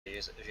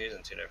If you're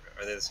using two different,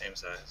 are they the same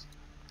size?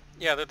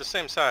 Yeah, they're the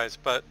same size,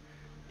 but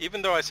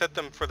even though I set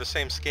them for the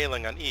same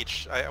scaling on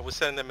each, I was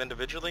setting them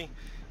individually,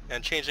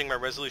 and changing my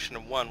resolution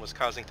of one was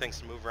causing things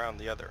to move around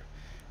the other.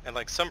 And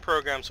like some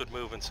programs would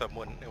move and some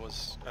wouldn't. It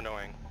was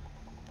annoying.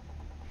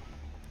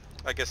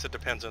 I guess it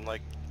depends on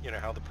like,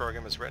 how the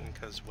program is written,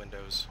 because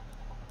Windows.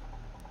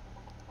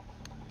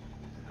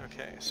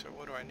 Okay, so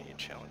what do I need?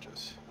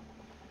 Challenges.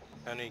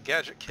 I need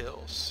gadget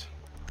kills.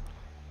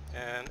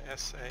 And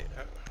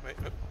wait,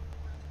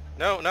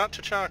 no, not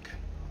T'Chak.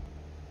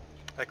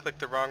 I clicked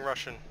the wrong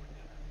Russian.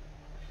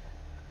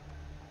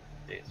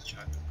 Dude,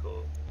 T'Chak is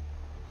cool.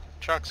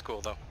 T'Chak's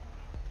cool though.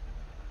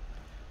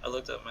 I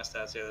looked up my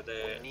stats the other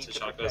day, and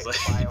T'Chak was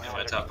like in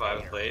my top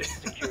 5 played.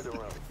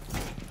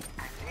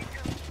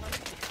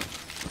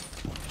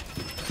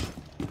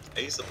 I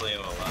used to play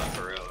him a lot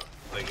for real.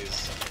 Like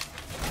he's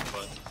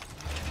fun.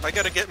 I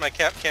gotta get my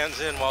cap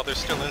cans in while there's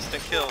still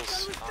instant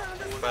kills,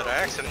 but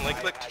I accidentally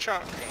clicked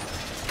T'Chak.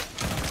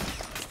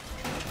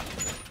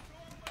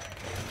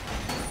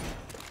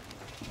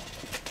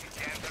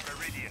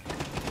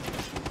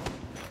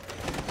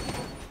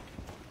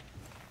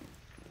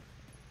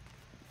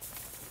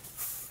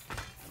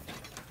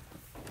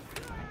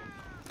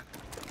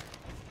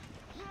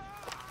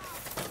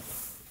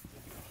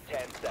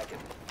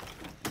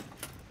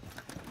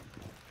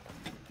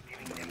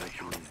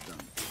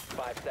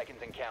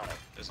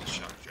 There's a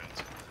shock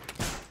drones.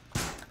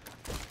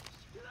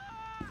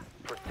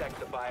 Protect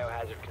the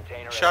biohazard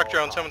container. Shock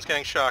drone, someone's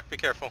getting shocked, be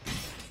careful.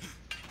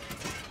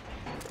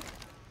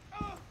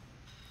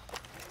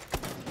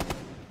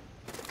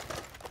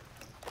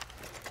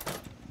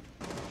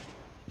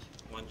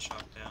 One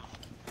shock down.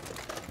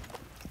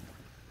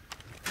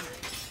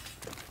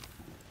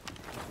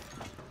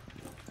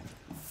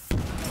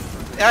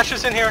 Ash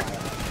is in here.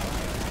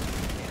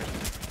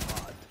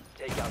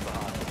 Take out the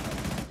hostage.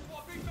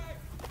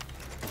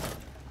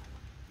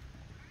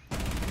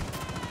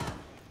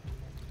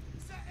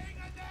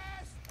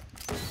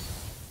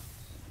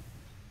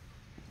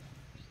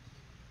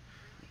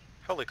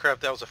 Holy crap,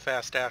 that was a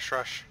fast Ash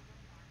rush.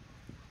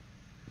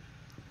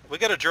 We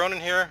got a drone in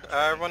here,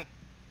 everyone.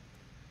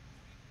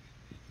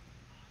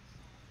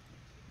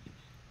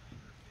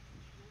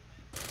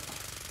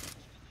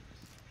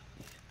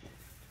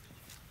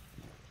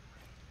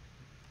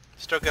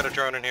 Still got a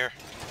drone in here.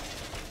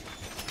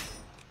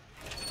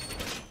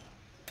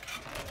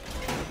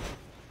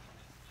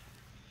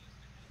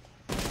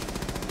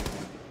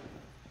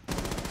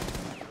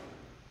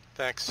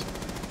 Thanks.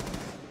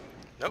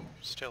 Nope,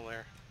 still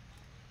there.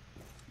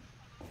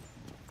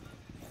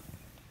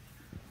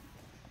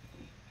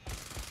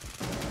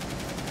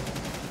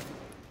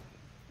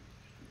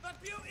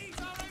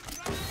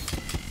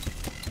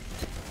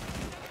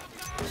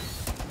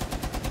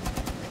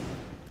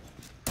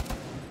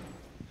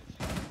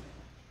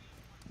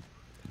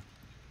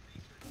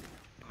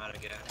 I'm out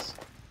of gas.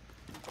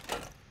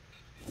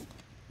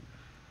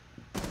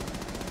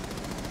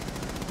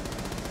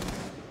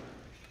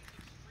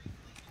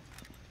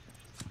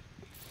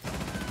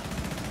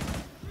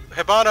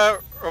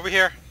 Hibana, over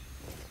here.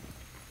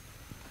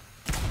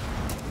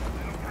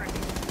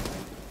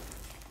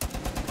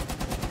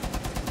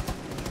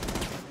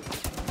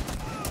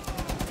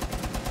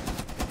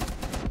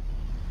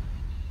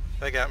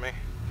 They got me.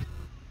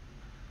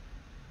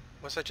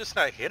 Was I just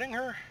not hitting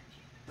her?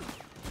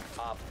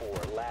 Op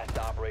 4, last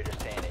operator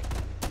standing.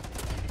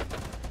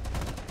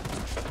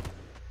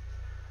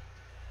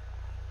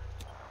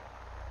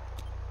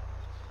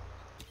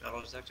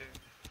 Metal detector.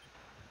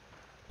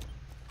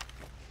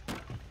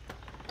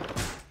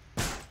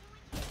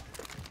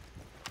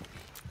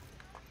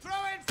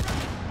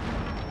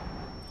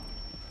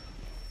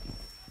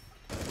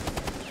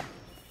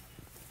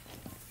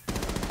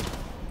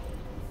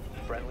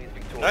 Friendly's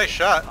victorious. Nice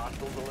shot.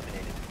 Hostiles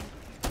eliminated.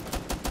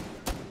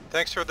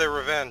 Thanks for the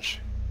revenge.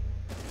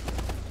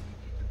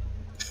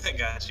 I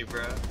got you,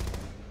 bro.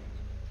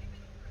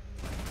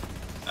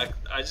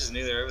 I just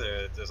knew they were over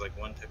there. There's like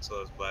one pixel that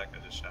was black.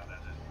 I just shot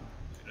at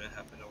it. And it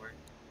happened to work.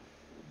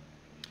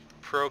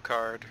 Pro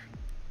card.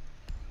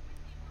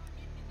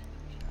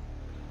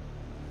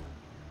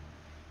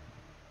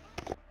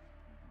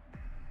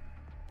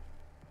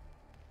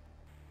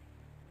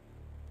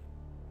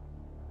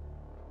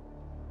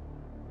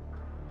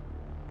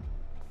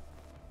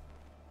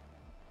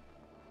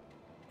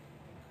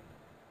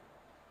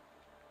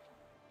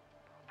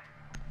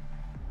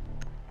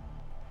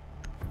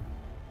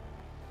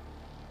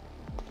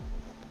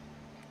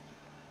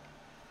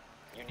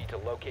 You need to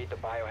locate the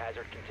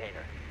biohazard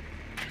container.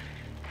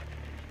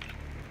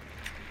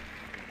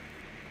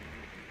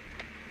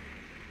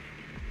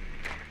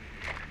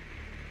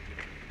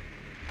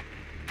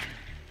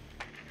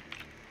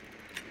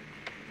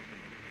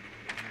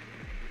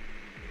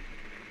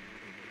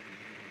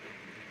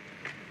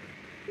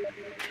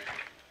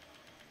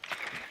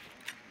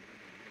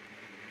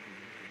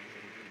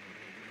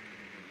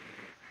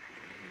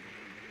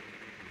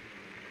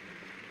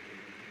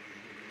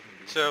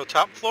 So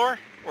top floor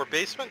or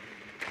basement?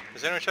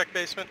 Does anyone check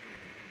basement?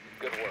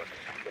 Good work.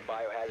 The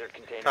biohazard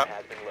container Top.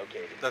 has been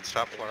located. That's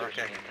top floor,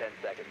 Insertion okay. in 10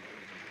 seconds.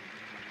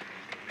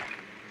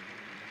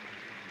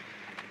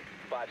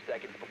 5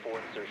 seconds before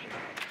insertion.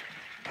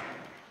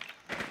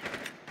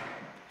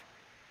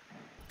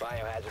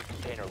 Biohazard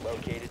container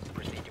located.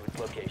 Proceed to its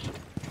location.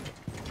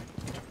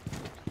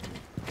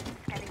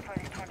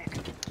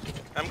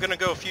 I'm gonna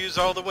go fuse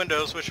all the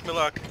windows. Wish me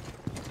luck.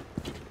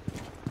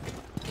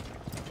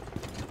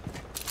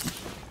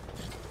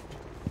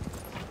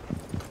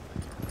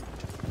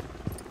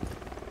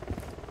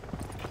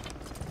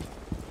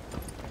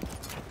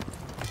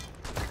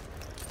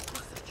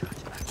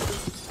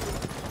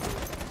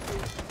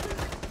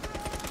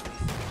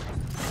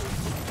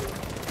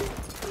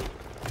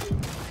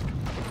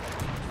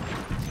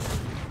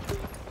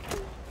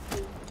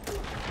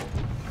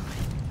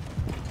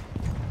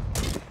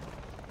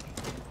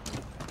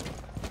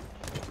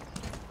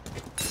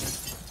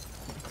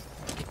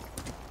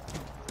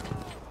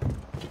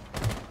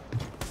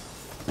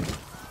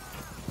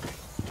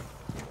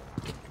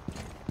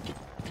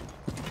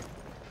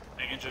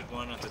 I injured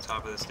one at the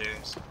top of the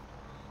stairs.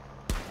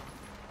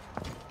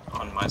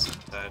 On my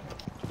side.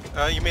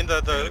 You mean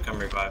They're gonna come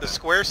revive the it.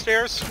 square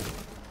stairs?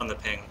 On the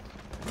ping.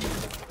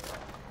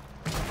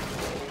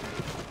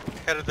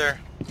 Headed there.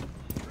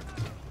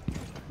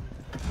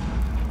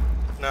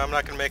 No, I'm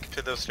not gonna make it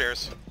to those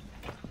stairs.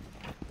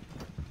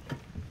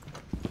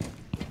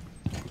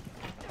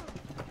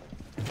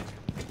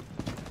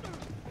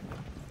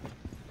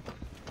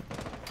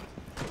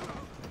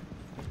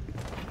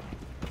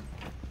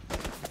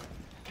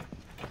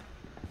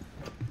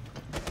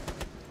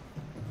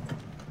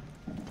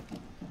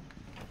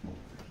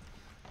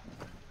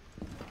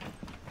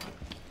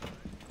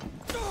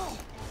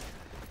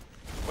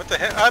 What the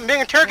heck? I'm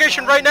being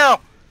interrogation right now!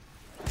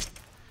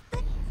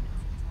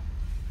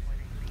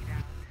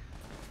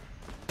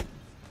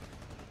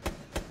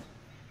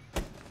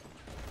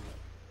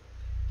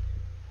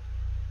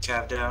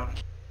 Cav down.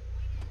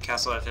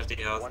 Castle at 50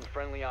 health. One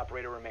friendly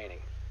operator remaining.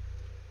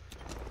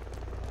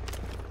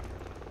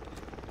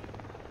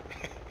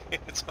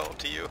 It's all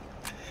to you.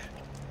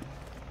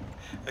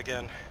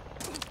 Again.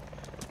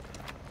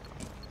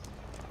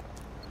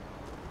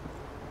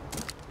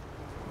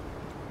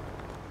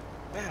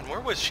 Man, where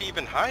was she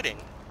even hiding?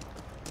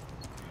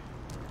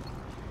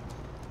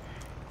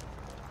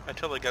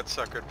 Until I got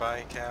suckered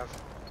by Cav.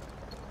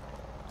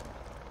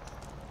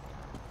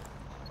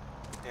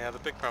 Yeah, the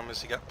big problem is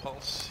he got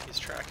pulse. He's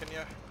tracking you.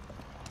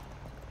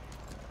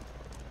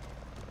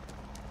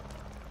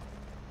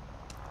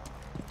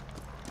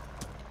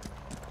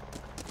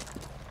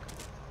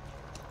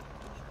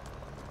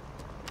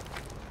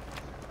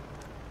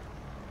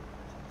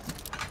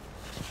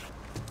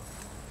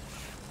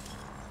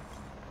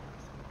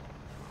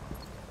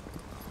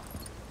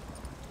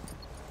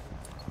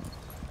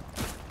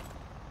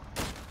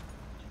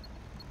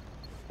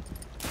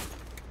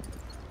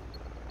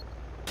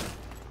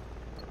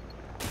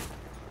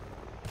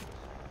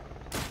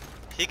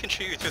 He can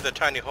shoot you through the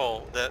tiny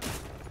hole that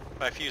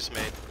my fuse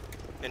made,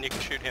 and you can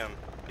shoot him.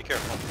 Be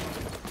careful.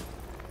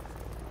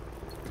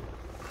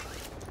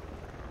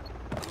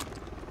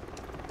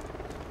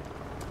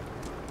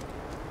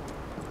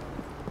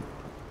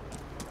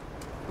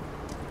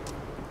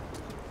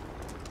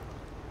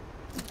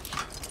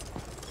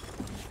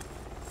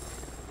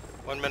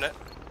 One minute.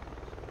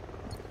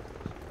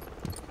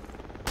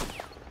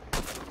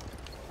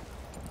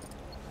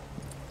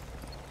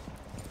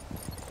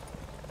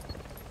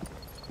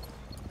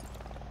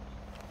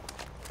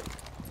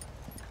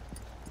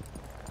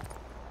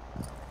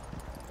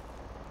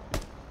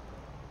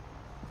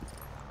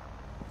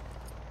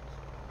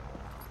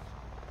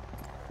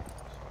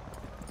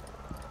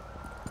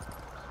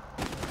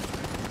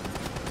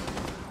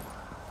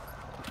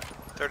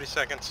 $30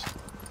 seconds.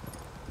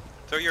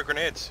 Throw your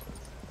grenades.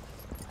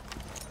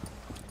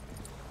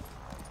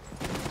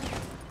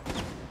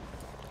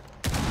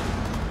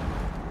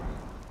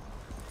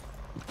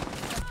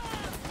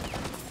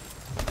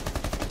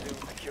 Resume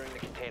securing the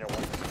container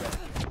once the threat is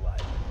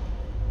neutralized.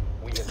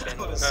 We have been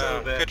That was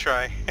so bad. Good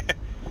try.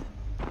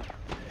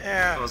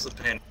 Yeah. That was the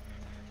pain.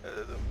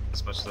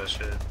 As much as I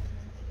should.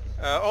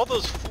 All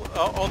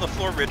the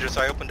floor ridges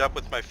I opened up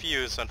with my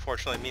fuse,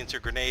 unfortunately, means your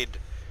grenade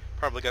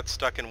probably got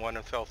stuck in one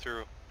and fell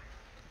through.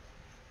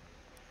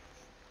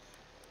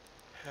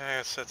 I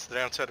guess that's the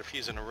downside of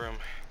fusing a room.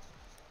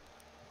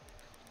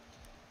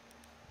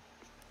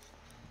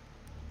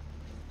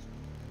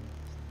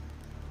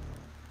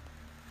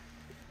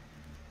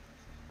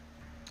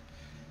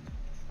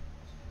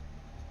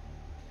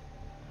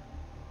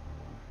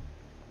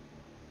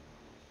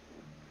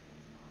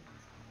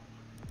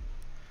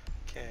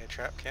 Okay,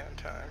 trap can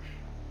time.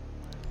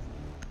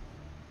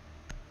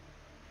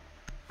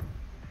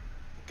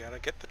 Gotta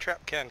get the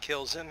trap can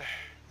kills in.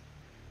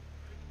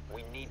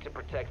 We need to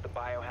protect the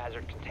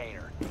biohazard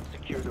container.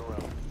 Secure the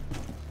room.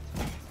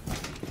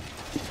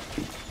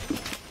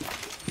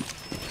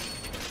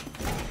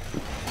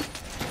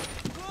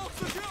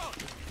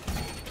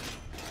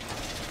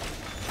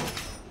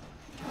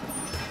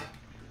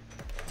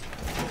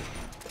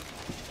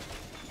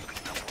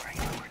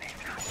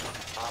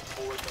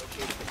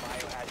 located the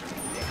biohazard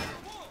container.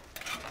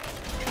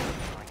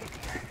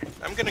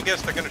 I'm gonna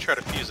guess they're gonna try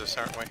to fuse us,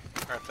 aren't we?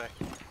 Aren't they?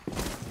 You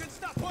can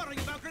stop worrying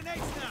about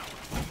grenades now!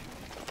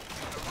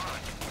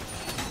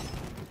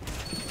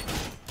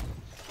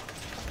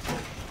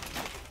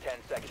 10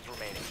 seconds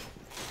remaining.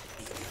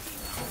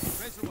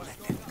 Reservoir's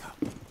going up.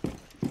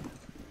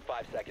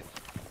 5 seconds.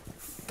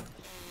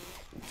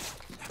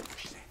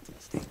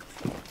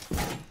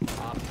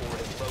 Op 4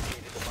 has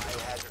located the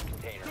biohazard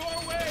container.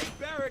 Doorway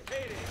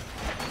barricaded!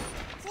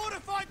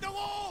 Fortified the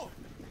wall!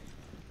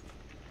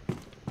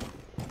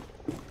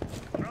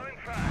 Throwing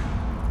fire.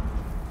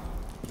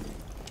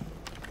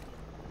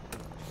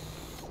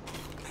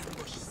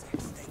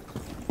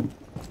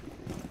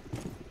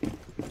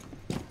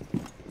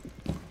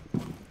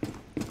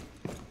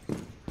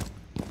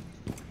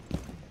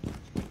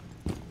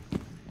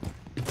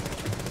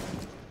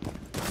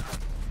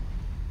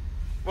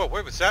 Whoa,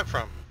 where was that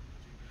from?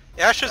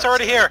 Ash is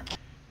already here.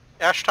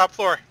 Ash, top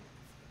floor.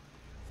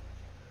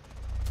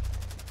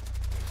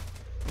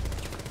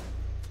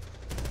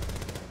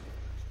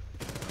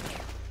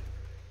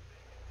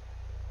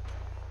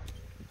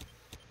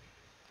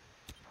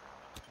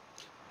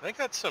 They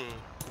got some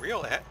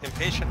real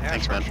impatient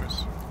Ash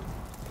rushers.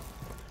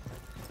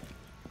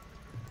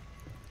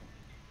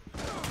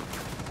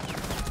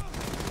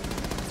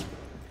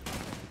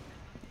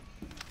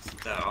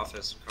 That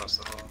office across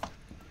the hall.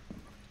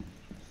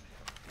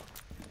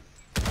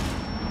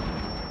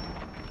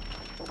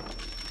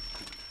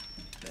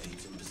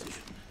 Blades in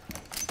position.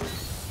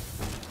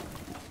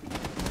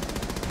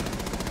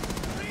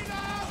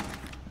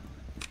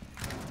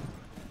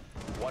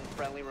 One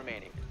friendly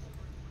remaining.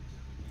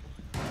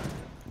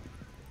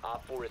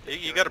 Op 4 is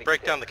You gotta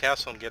break down the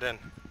castle and get in.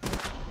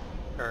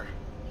 Or,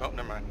 oh,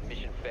 never mind.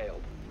 Mission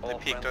failed. They All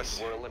peeked friendlies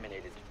us. were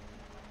eliminated.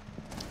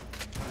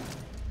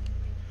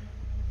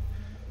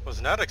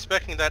 Was not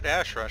expecting that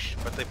Ash rush,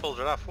 but they pulled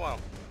it off well.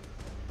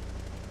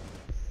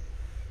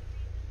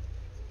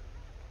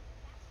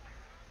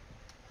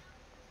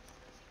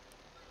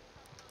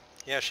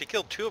 Yeah, she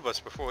killed 2 of us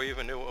before we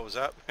even knew what was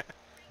up.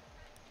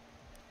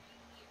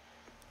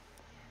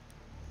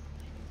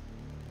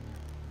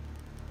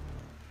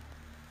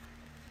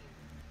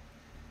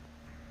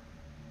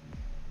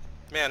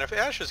 Man, if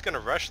Ash is gonna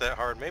rush that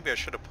hard, maybe I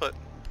should have put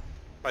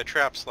my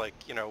traps, like,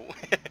 you know,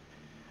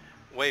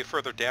 way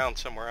further down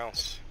somewhere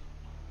else.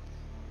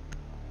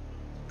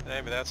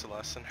 Maybe that's a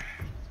lesson.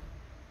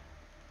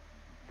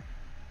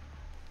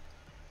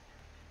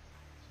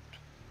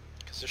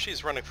 Because if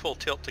she's running full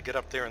tilt to get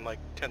up there in like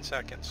 10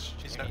 seconds,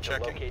 she's We not need to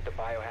checking. locate the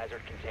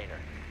biohazard container.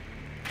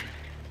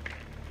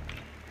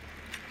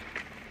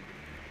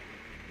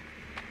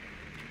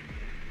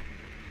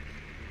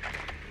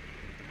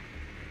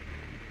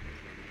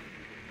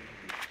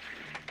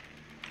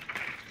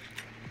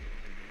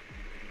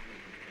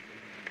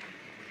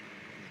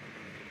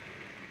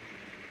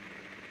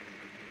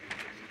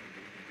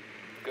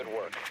 Good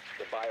work.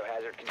 The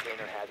biohazard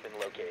container has been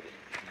located.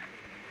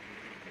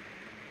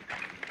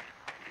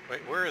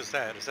 Wait, where is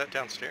that? Is that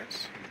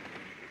downstairs?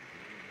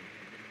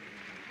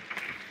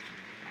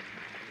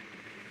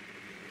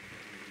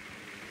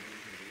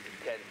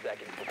 Ten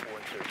seconds before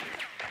insertion.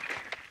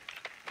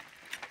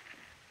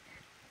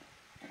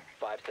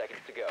 5 seconds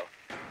to go.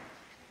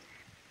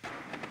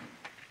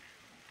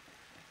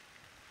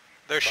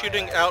 They're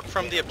shooting out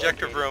from the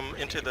objective room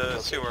into the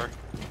sewer.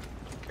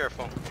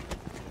 Careful.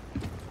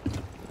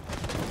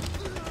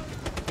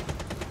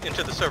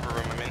 Into the server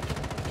room, I mean.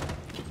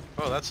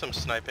 Oh, that's some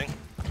sniping.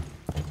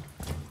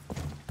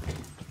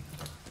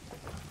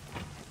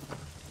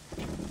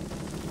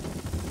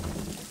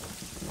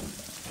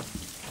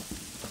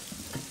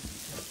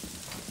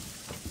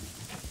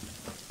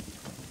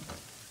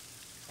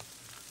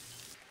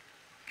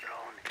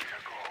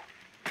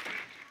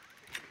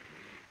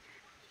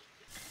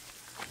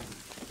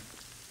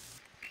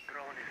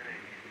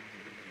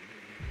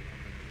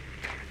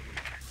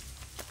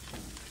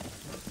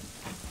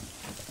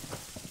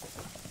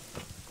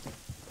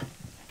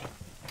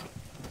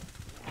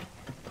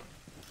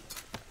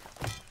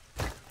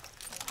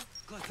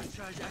 Cluster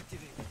charge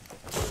activated.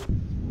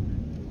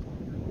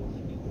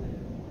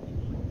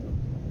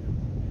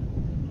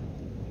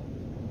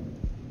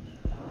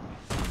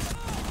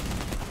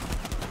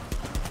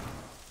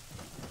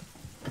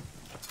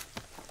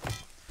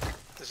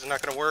 This is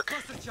not gonna work.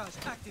 Cluster charge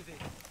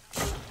activated.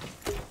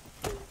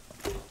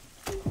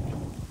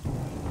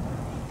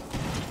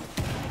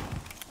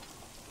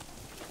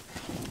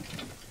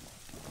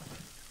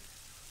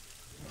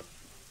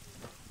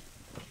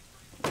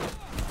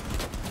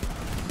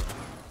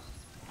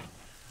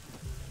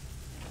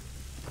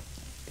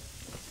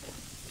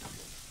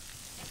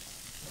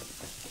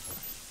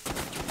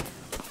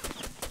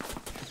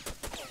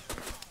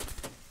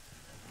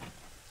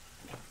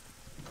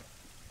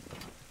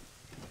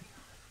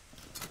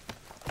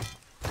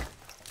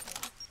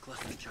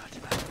 Cluster charge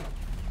activated.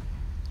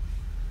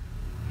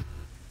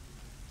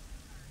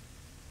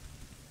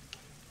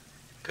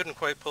 Couldn't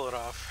quite pull it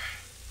off.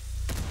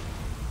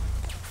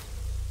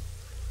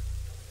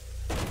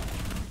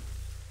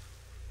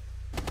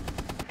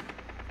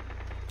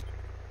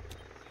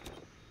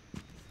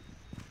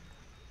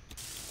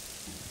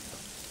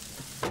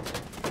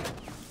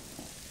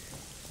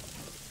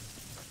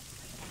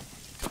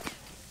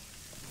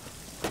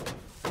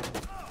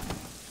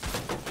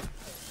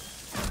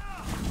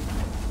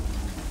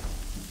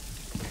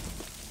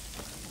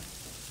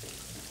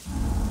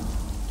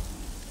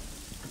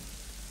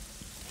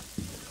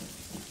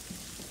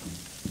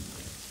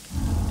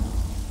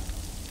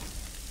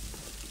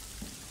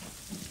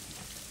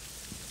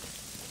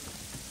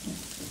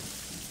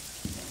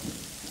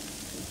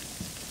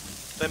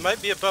 They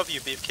might be above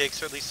you,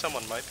 Beefcakes, or at least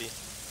someone might be.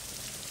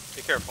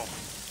 Be careful.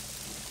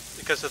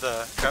 Because of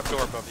the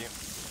trapdoor above you.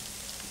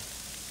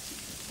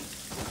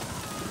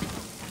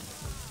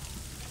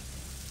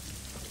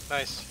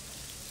 Nice.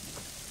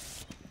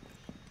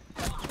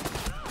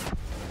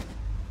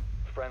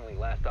 Friendly,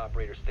 last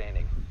operator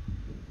standing.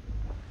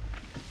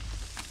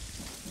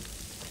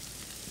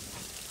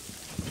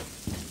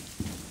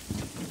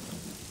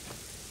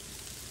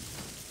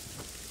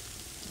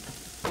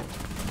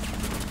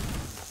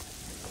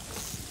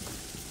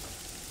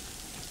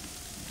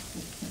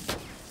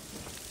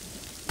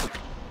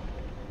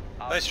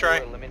 Nice try.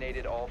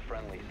 Eliminated all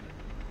friendlies.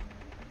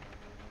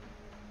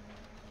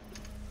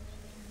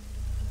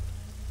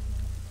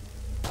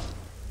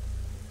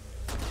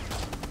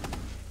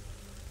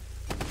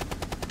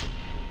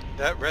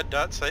 That red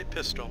dot sight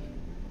pistol.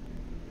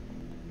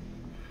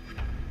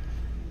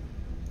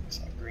 It's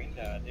not green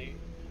dot, dude.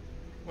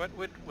 What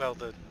would, well,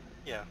 the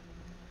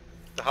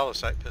hollow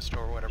sight pistol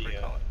or whatever you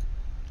call it.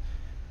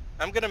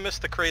 I'm gonna miss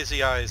the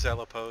crazy eyes,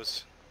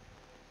 Elopose.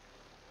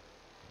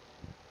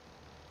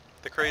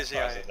 The crazy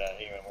I'm eye. surprised that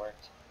even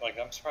worked. Like,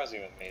 I'm surprised it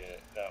even made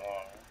it that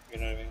long. You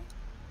know what I mean?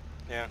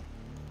 Yeah.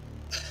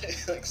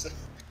 Like, so,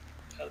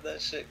 how did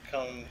that shit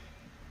come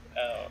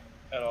out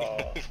at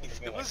all?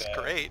 It was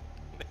great.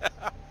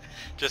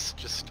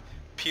 just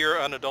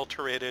pure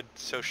unadulterated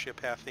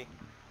sociopathy.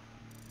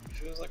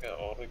 If it was like an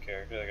older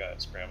character that got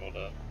scrambled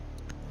up,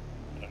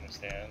 I don't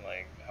understand.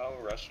 Like, how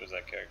rushed was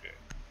that character?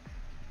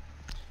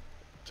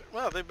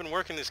 Well, they've been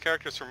working these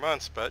characters for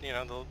months, but you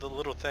know the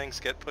little things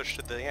get pushed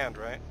at the end,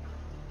 right?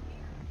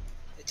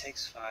 It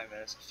takes 5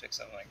 minutes to fix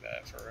something like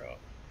that, for real.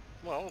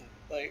 Well,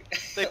 Like,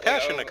 they like,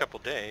 patch in a couple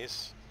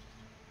days.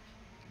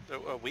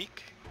 A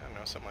week? I don't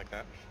know, something like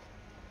that.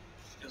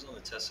 It was on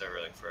the test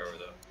server like forever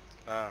though.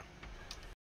 Ah.